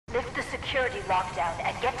security lockdown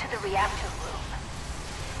and get to the reactor room.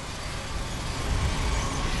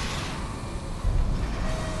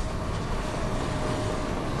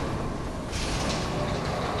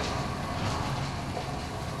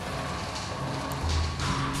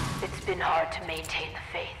 It's been hard to maintain the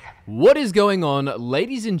faith. What is going on,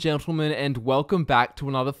 ladies and gentlemen, and welcome back to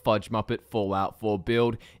another FudgeMuppet Fallout 4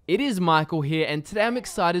 build. It is Michael here, and today I'm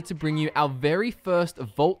excited to bring you our very first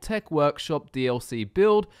Vault-Tec Workshop DLC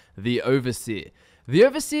build, the Overseer. The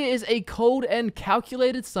Overseer is a cold and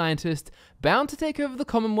calculated scientist bound to take over the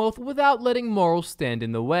Commonwealth without letting morals stand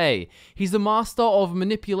in the way. He's the master of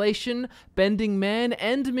manipulation, bending man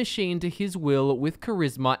and machine to his will with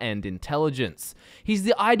charisma and intelligence. He's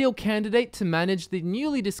the ideal candidate to manage the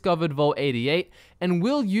newly discovered Vault-88 and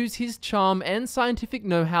will use his charm and scientific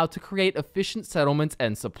know-how to create efficient settlements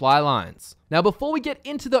and supply lines. Now, before we get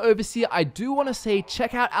into the Overseer, I do want to say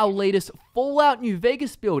check out our latest Fallout New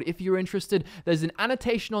Vegas build if you're interested. There's an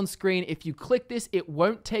annotation on screen. If you click this, it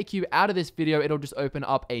won't take you out of this video. It'll just open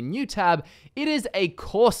up a new tab. It is a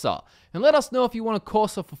Corsa. And let us know if you want a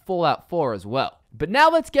Corsa for Fallout 4 as well. But now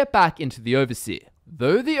let's get back into the Overseer.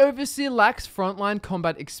 Though the Overseer lacks frontline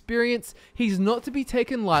combat experience, he's not to be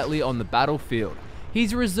taken lightly on the battlefield.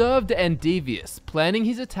 He's reserved and devious, planning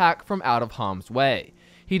his attack from out of harm's way.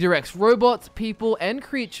 He directs robots, people, and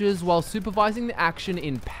creatures while supervising the action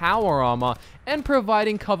in power armor and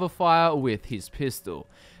providing cover fire with his pistol.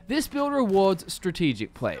 This build rewards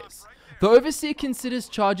strategic plays. The Overseer considers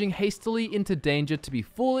charging hastily into danger to be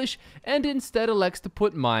foolish and instead elects to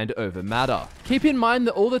put mind over matter. Keep in mind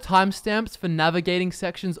that all the timestamps for navigating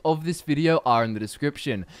sections of this video are in the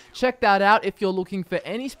description. Check that out if you're looking for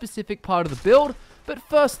any specific part of the build, but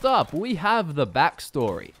first up, we have the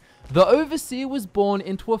backstory. The Overseer was born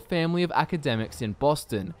into a family of academics in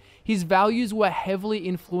Boston. His values were heavily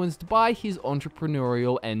influenced by his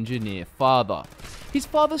entrepreneurial engineer father. His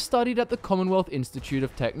father studied at the Commonwealth Institute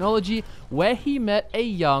of Technology, where he met a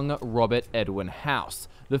young Robert Edwin House,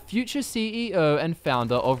 the future CEO and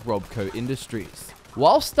founder of Robco Industries.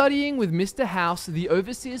 While studying with Mr. House, the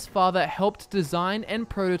Overseer's father helped design and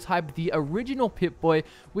prototype the original Pip-Boy,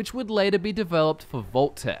 which would later be developed for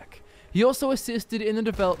Vault-Tec. He also assisted in the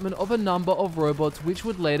development of a number of robots which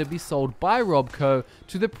would later be sold by Robco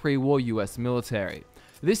to the pre-war US military.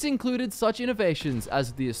 This included such innovations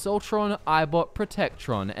as the Assaultron, iBot,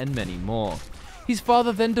 Protectron, and many more. His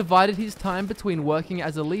father then divided his time between working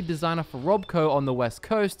as a lead designer for Robco on the West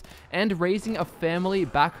Coast and raising a family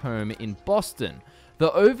back home in Boston.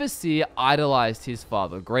 The Overseer idolized his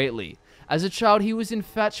father greatly. As a child, he was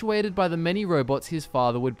infatuated by the many robots his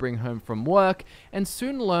father would bring home from work and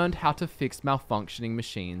soon learned how to fix malfunctioning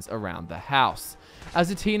machines around the house. As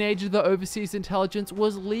a teenager, the Overseer's intelligence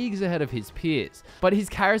was leagues ahead of his peers, but his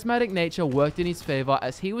charismatic nature worked in his favor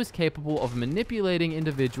as he was capable of manipulating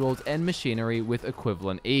individuals and machinery with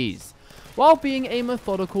equivalent ease. While being a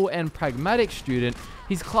methodical and pragmatic student,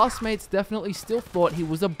 his classmates definitely still thought he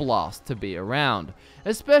was a blast to be around,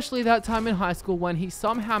 especially that time in high school when he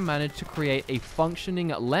somehow managed to create a functioning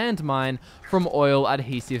landmine from oil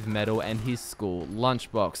adhesive metal and his school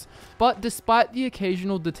lunchbox. But despite the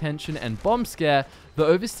occasional detention and bomb scare, the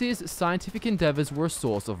Overseer's scientific endeavors were a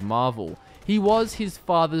source of marvel. He was his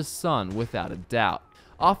father's son without a doubt.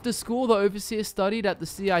 After school, the Overseer studied at the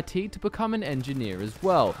CIT to become an engineer as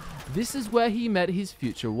well. This is where he met his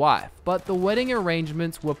future wife, but the wedding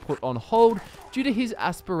arrangements were put on hold due to his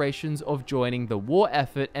aspirations of joining the war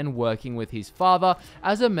effort and working with his father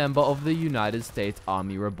as a member of the United States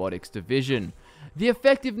Army Robotics Division. The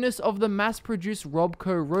effectiveness of the mass-produced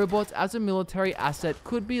Robco robots as a military asset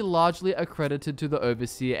could be largely accredited to the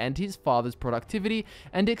Overseer and his father's productivity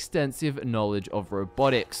and extensive knowledge of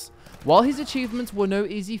robotics. While his achievements were no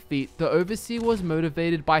easy feat, the Overseer was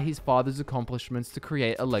motivated by his father's accomplishments to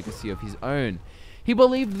create a legacy of his own. He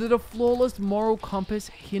believed that a flawless moral compass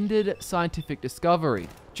hindered scientific discovery.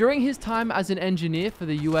 During his time as an engineer for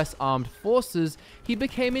the US Armed Forces, he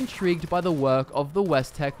became intrigued by the work of the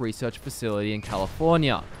West-Tec research facility in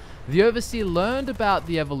California. The Overseer learned about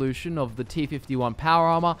the evolution of the T-51 power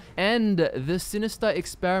armor and the sinister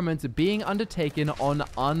experiments being undertaken on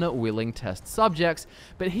unwilling test subjects,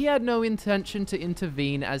 but he had no intention to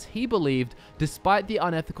intervene as he believed, despite the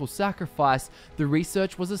unethical sacrifice, the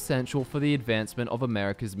research was essential for the advancement of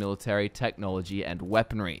America's military technology and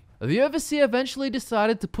weaponry. The Overseer eventually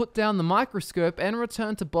decided to put down the microscope and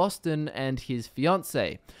return to Boston and his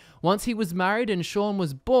fiancée. Once he was married and Sean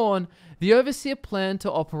was born, the Overseer planned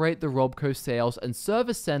to operate the Robco Sales and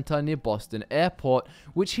Service Center near Boston Airport,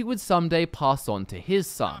 which he would someday pass on to his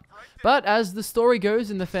son. But as the story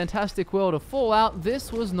goes in the fantastic world of Fallout,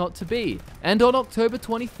 this was not to be. And on October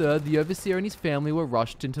 23rd, the Overseer and his family were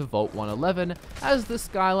rushed into Vault 111 as the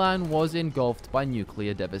skyline was engulfed by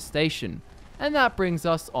nuclear devastation. And that brings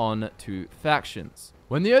us on to factions.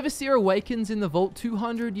 When the Overseer awakens in the Vault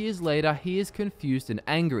 200 years later, he is confused and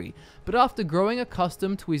angry, but after growing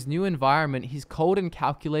accustomed to his new environment, his cold and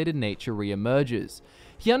calculated nature re-emerges.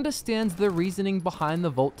 He understands the reasoning behind the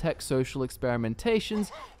Vault-Tec social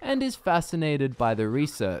experimentations and is fascinated by the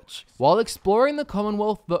research. While exploring the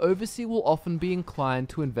Commonwealth, the Overseer will often be inclined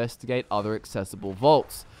to investigate other accessible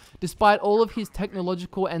vaults. Despite all of his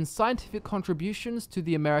technological and scientific contributions to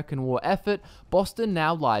the American war effort, Boston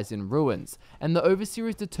now lies in ruins, and the Overseer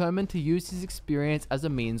is determined to use his experience as a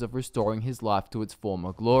means of restoring his life to its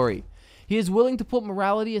former glory. He is willing to put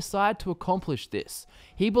morality aside to accomplish this.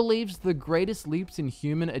 He believes the greatest leaps in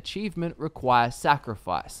human achievement require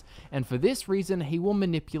sacrifice, and for this reason he will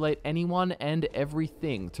manipulate anyone and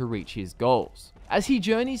everything to reach his goals. As he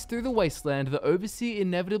journeys through the wasteland, the Overseer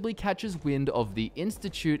inevitably catches wind of the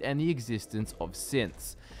Institute and the existence of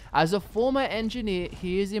synths. As a former engineer,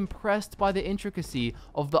 he is impressed by the intricacy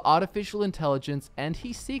of the artificial intelligence and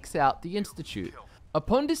he seeks out the Institute.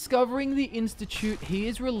 Upon discovering the Institute, he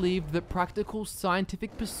is relieved that practical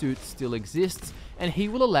scientific pursuits still exists, and he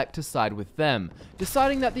will elect to side with them,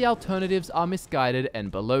 deciding that the alternatives are misguided and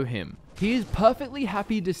below him. He is perfectly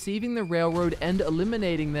happy deceiving the railroad and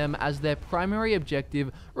eliminating them, as their primary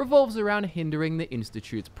objective revolves around hindering the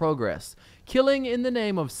Institute's progress. Killing in the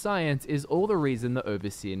name of science is all the reason the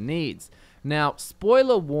Overseer needs. Now,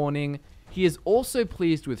 spoiler warning, he is also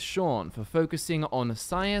pleased with Sean for focusing on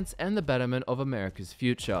science and the betterment of America's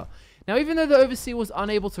future. Now, even though the Overseer was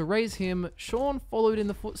unable to raise him, Sean followed in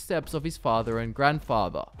the footsteps of his father and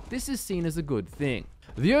grandfather. This is seen as a good thing.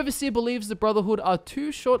 The Overseer believes the Brotherhood are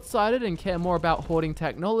too short-sighted and care more about hoarding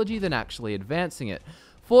technology than actually advancing it.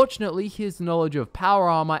 Fortunately, his knowledge of power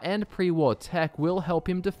armor and pre-war tech will help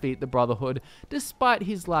him defeat the Brotherhood despite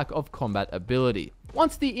his lack of combat ability.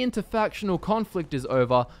 Once the interfactional conflict is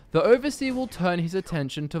over, the Overseer will turn his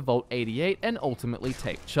attention to Vault 88 and ultimately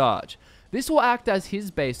take charge. This will act as his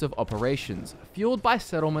base of operations, fueled by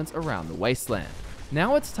settlements around the wasteland.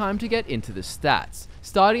 Now it's time to get into the stats.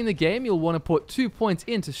 Starting the game, you'll want to put 2 points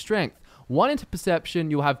into strength, 1 into perception,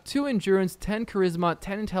 you'll have 2 endurance, 10 charisma,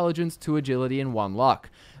 10 intelligence, 2 agility, and 1 luck.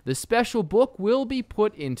 The special book will be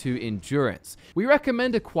put into endurance. We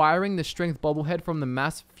recommend acquiring the strength bobblehead from the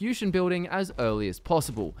mass fusion building as early as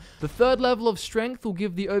possible. The 3rd level of strength will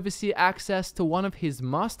give the Overseer access to one of his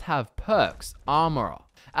must-have perks, Armorer.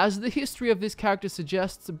 As the history of this character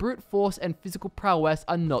suggests, brute force and physical prowess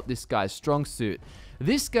are not this guy's strong suit.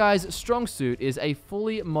 This guy's strong suit is a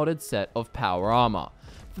fully modded set of power armor.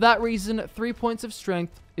 For that reason, 3 points of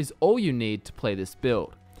strength is all you need to play this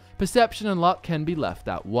build. Perception and luck can be left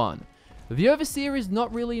at 1. The Overseer is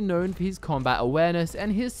not really known for his combat awareness,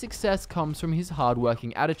 and his success comes from his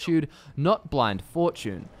hard-working attitude, not blind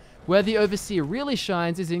fortune. Where the Overseer really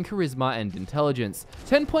shines is in charisma and intelligence.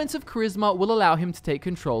 10 points of charisma will allow him to take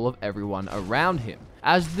control of everyone around him.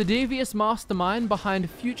 As the devious mastermind behind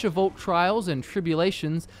future Vault trials and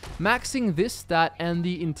tribulations, maxing this stat and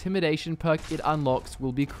the intimidation perk it unlocks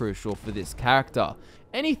will be crucial for this character.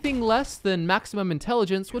 Anything less than maximum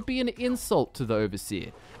intelligence would be an insult to the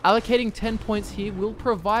Overseer. Allocating 10 points here will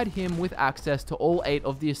provide him with access to all 8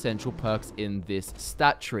 of the essential perks in this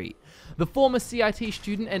stat tree. The former CIT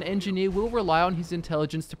student and engineer will rely on his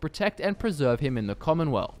intelligence to protect and preserve him in the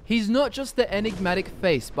Commonwealth. He's not just the enigmatic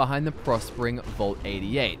face behind the prospering Vault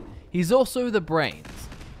 88, he's also the brains.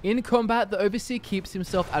 In combat, the Overseer keeps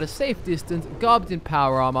himself at a safe distance, garbed in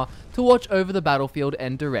power armor, to watch over the battlefield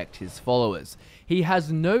and direct his followers. He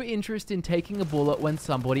has no interest in taking a bullet when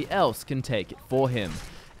somebody else can take it for him.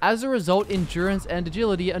 As a result, endurance and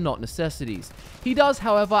agility are not necessities. He does,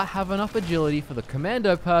 however, have enough agility for the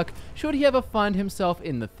Commando perk should he ever find himself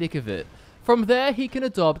in the thick of it. From there, he can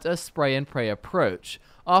adopt a spray and pray approach.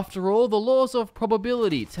 After all, the laws of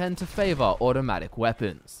probability tend to favor automatic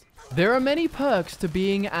weapons. There are many perks to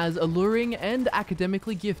being as alluring and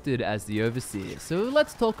academically gifted as the Overseer, so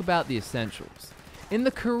let's talk about the essentials. In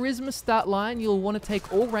the Charisma stat line, you'll want to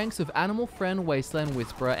take all ranks of Animal Friend, Wasteland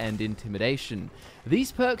Whisperer, and Intimidation.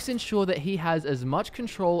 These perks ensure that he has as much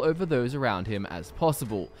control over those around him as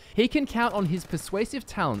possible. He can count on his persuasive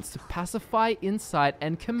talents to pacify, incite,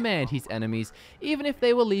 and command his enemies, even if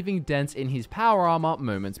they were leaving dents in his power armor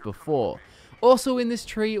moments before. Also in this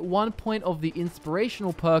tree, 1 point of the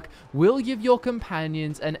inspirational perk will give your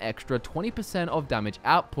companions an extra 20% of damage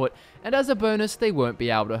output, and as a bonus they won't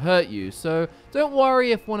be able to hurt you, so don't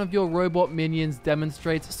worry if one of your robot minions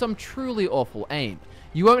demonstrates some truly awful aim.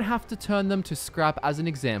 You won't have to turn them to scrap as an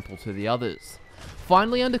example to the others.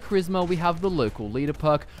 Finally, under Charisma, we have the Local Leader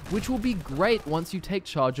perk, which will be great once you take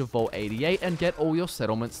charge of Vault 88 and get all your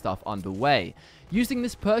settlement stuff underway. Using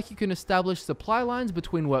this perk, you can establish supply lines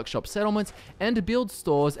between workshop settlements and build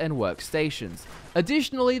stores and workstations.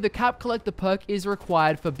 Additionally, the Cap Collector perk is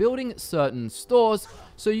required for building certain stores,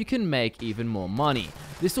 so you can make even more money.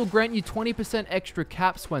 This will grant you 20% extra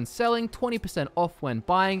caps when selling, 20% off when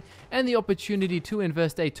buying, and the opportunity to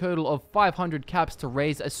invest a total of 500 caps to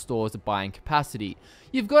raise a store's buying capacity.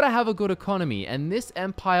 You've got to have a good economy, and this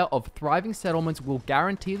empire of thriving settlements will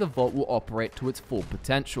guarantee the vault will operate to its full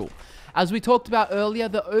potential. As we talked about earlier,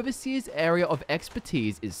 the Overseer's area of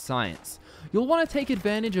expertise is science. You'll want to take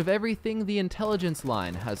advantage of everything the intelligence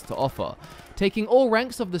line has to offer. Taking all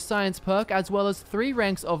ranks of the science perk as well as 3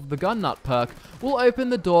 ranks of the gun nut perk will open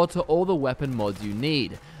the door to all the weapon mods you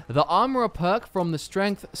need. The armorer perk from the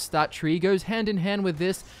strength stat tree goes hand in hand with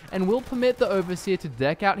this and will permit the Overseer to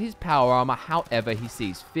deck out his power armor however he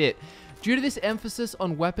sees fit. Due to this emphasis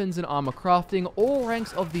on weapons and armor crafting, all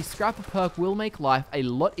ranks of the Scrapper perk will make life a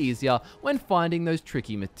lot easier when finding those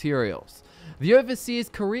tricky materials. The Overseer's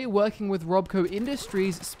career working with Robco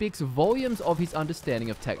Industries speaks volumes of his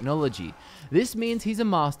understanding of technology. This means he's a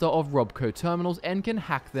master of Robco terminals and can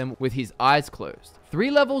hack them with his eyes closed.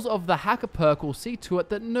 3 levels of the Hacker perk will see to it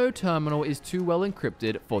that no terminal is too well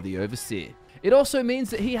encrypted for the Overseer. It also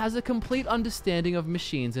means that he has a complete understanding of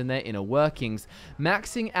machines and their inner workings.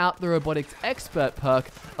 Maxing out the Robotics Expert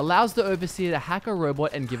perk allows the Overseer to hack a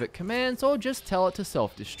robot and give it commands or just tell it to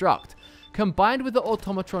self-destruct. Combined with the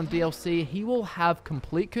Automatron DLC, he will have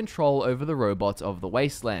complete control over the robots of the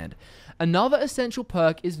Wasteland. Another essential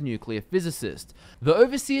perk is Nuclear Physicist. The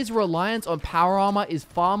Overseer's reliance on power armor is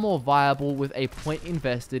far more viable with a point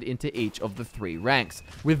invested into each of the 3 ranks.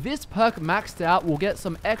 With this perk maxed out, we'll get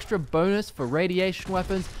some extra bonus for radiation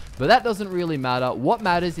weapons, but that doesn't really matter. What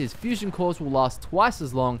matters is fusion cores will last twice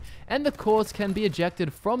as long, and the cores can be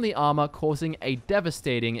ejected from the armor, causing a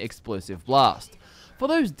devastating explosive blast. For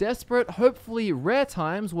those desperate, hopefully rare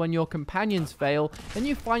times when your companions fail and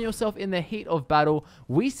you find yourself in the heat of battle,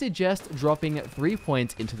 we suggest dropping 3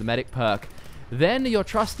 points into the medic perk. Then your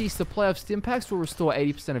trusty supply of Stimpaks will restore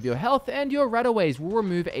 80% of your health and your Radaways will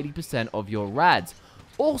remove 80% of your Rads.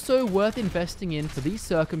 Also worth investing in for these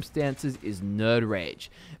circumstances is Nerd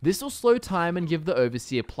Rage. This will slow time and give the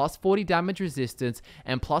Overseer plus 40 damage resistance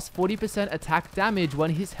and plus 40% attack damage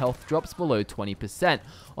when his health drops below 20%.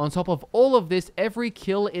 On top of all of this, every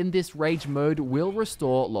kill in this rage mode will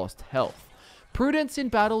restore lost health. Prudence in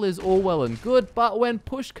battle is all well and good, but when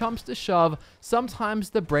push comes to shove,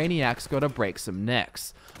 sometimes the Brainiac's gotta break some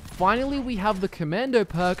necks. Finally, we have the Commando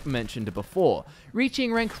perk mentioned before.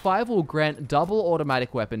 Reaching rank 5 will grant double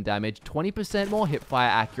automatic weapon damage, 20% more hipfire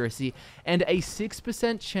accuracy, and a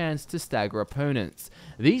 6% chance to stagger opponents.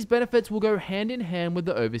 These benefits will go hand in hand with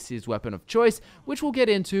the Overseer's weapon of choice, which we'll get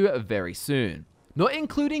into very soon. Not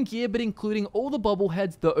including gear, but including all the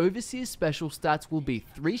bobbleheads, the Overseer's special stats will be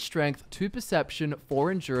 3 strength, 2 perception,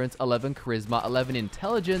 4 endurance, 11 charisma, 11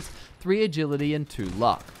 intelligence, 3 agility, and 2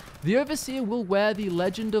 luck. The Overseer will wear the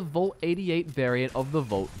Legend of Vault 88 variant of the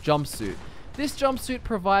Vault jumpsuit. This jumpsuit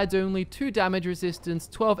provides only 2 damage resistance,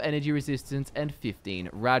 12 energy resistance, and 15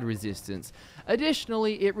 rad resistance.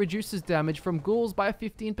 Additionally, it reduces damage from ghouls by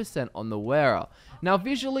 15% on the wearer. Now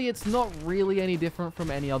visually, it's not really any different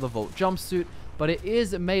from any other Vault jumpsuit, but it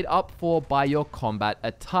is made up for by your combat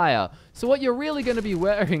attire. So what you're really going to be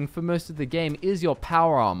wearing for most of the game is your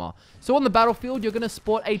power armor. So on the battlefield, you're going to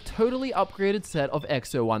sport a totally upgraded set of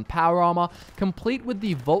X01 power armor, complete with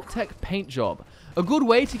the Vault-Tec paint job. A good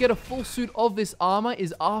way to get a full suit of this armor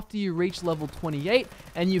is after you reach level 28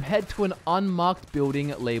 and you head to an unmarked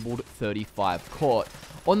building labeled 35 Court.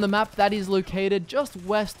 On the map, that is located just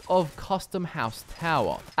west of Custom House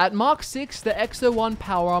Tower. At Mark 6, the X01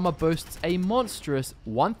 power armor boasts a monstrous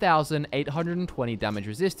 1,820 damage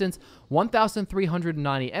resistance,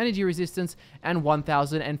 1,390 energy resistance, and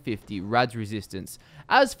 1,050 rads resistance.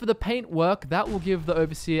 As for the paint work, that will give the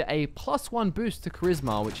Overseer a +1 boost to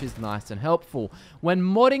charisma, which is nice and helpful. When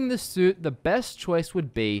modding the suit, the best choice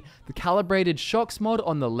would be the calibrated shocks mod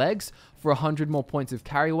on the legs, for 100 more points of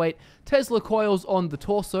carry weight, Tesla coils on the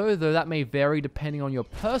torso, though that may vary depending on your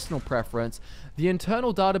personal preference, the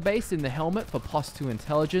internal database in the helmet for +2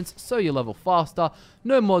 intelligence, so you level faster,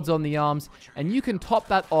 no mods on the arms, and you can top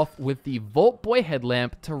that off with the Vault Boy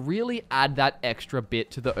headlamp to really add that extra bit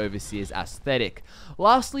to the Overseer's aesthetic.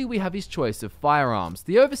 Lastly, we have his choice of firearms.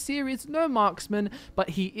 The Overseer is no marksman,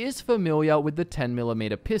 but he is familiar with the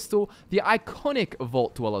 10mm pistol, the iconic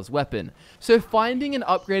Vault Dweller's weapon. So finding and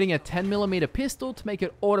upgrading a 10mm pistol to make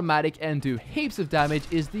it automatic and do heaps of damage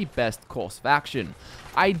is the best course of action.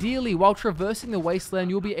 Ideally, while traversing the wasteland,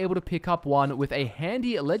 you'll be able to pick up one with a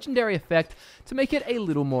handy legendary effect to make it a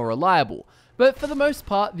little more reliable. But for the most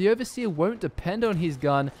part, the Overseer won't depend on his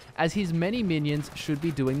gun, as his many minions should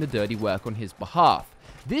be doing the dirty work on his behalf.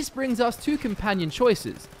 This brings us to companion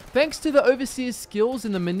choices. Thanks to the Overseer's skills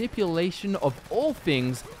in the manipulation of all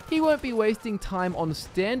things, he won't be wasting time on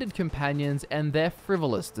standard companions and their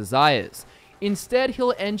frivolous desires. Instead,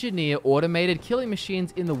 he'll engineer automated killing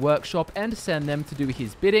machines in the workshop and send them to do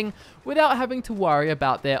his bidding without having to worry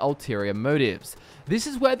about their ulterior motives. This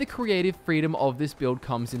is where the creative freedom of this build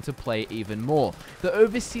comes into play even more. The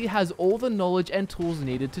Overseer has all the knowledge and tools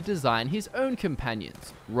needed to design his own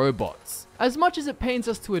companions, robots. As much as it pains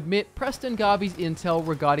us to admit, Preston Garvey's intel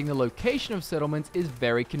regarding the location of settlements is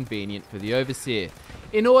very convenient for the Overseer.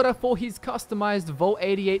 In order for his customized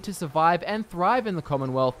Vault-88 to survive and thrive in the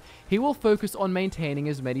Commonwealth, he will focus on maintaining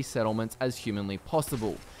as many settlements as humanly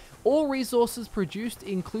possible. All resources produced,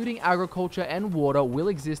 including agriculture and water, will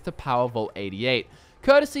exist to power Vault-88.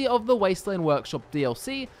 Courtesy of the Wasteland Workshop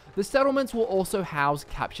DLC, the settlements will also house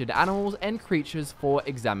captured animals and creatures for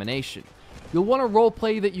examination. You'll want a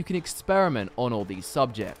roleplay that you can experiment on all these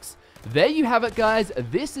subjects. There you have it, guys.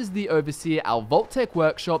 This is the Overseer, Vault-Tec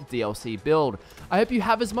Workshop DLC build. I hope you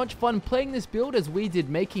have as much fun playing this build as we did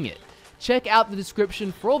making it. Check out the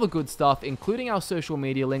description for all the good stuff, including our social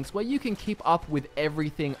media links where you can keep up with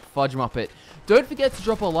everything FudgeMuppet. Don't forget to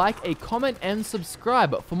drop a like, a comment, and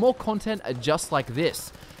subscribe for more content just like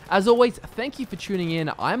this. As always, thank you for tuning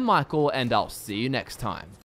in. I'm Michael, and I'll see you next time.